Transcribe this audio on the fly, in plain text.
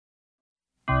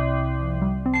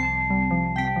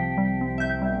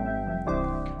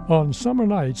On summer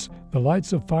nights, the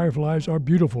lights of fireflies are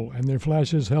beautiful and their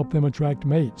flashes help them attract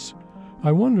mates.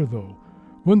 I wonder, though,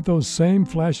 wouldn't those same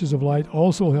flashes of light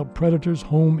also help predators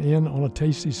home in on a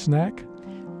tasty snack?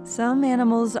 Some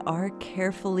animals are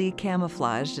carefully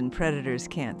camouflaged and predators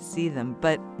can't see them,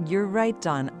 but you're right,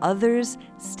 Don. Others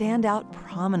stand out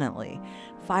prominently.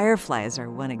 Fireflies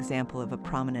are one example of a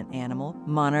prominent animal,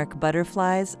 monarch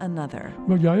butterflies another.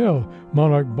 Well, Yael,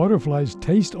 monarch butterflies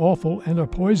taste awful and are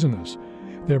poisonous.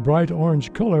 Their bright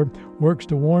orange color works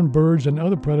to warn birds and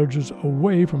other predators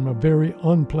away from a very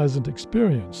unpleasant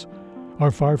experience. Are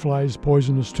fireflies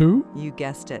poisonous too? You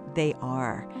guessed it, they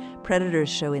are. Predators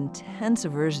show intense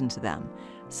aversion to them.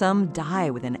 Some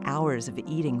die within hours of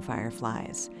eating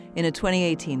fireflies. In a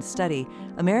 2018 study,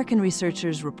 American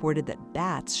researchers reported that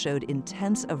bats showed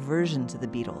intense aversion to the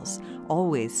beetles,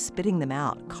 always spitting them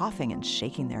out, coughing and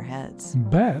shaking their heads.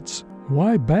 Bats?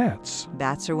 Why bats?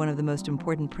 Bats are one of the most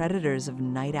important predators of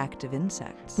night-active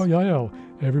insects. Well, Yael,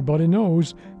 everybody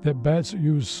knows that bats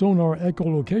use sonar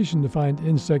echolocation to find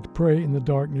insect prey in the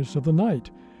darkness of the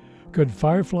night. Could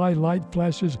firefly light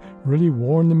flashes really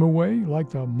warn them away, like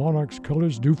the monarch's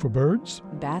colors do for birds?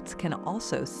 Bats can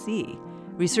also see.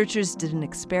 Researchers did an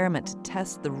experiment to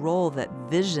test the role that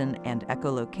vision and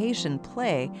echolocation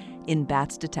play in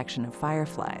bats' detection of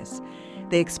fireflies.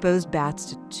 They exposed bats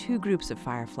to two groups of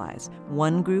fireflies.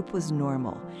 One group was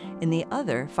normal. In the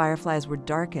other, fireflies were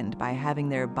darkened by having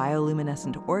their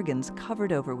bioluminescent organs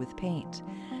covered over with paint.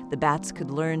 The bats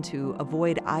could learn to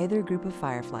avoid either group of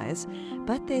fireflies,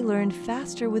 but they learned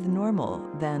faster with normal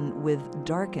than with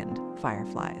darkened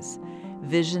fireflies.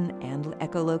 Vision and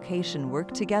echolocation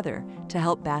work together to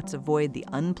help bats avoid the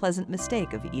unpleasant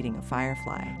mistake of eating a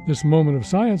firefly. This moment of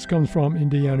science comes from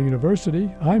Indiana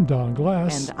University. I'm Don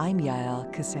Glass. And I'm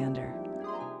Yael Cassander.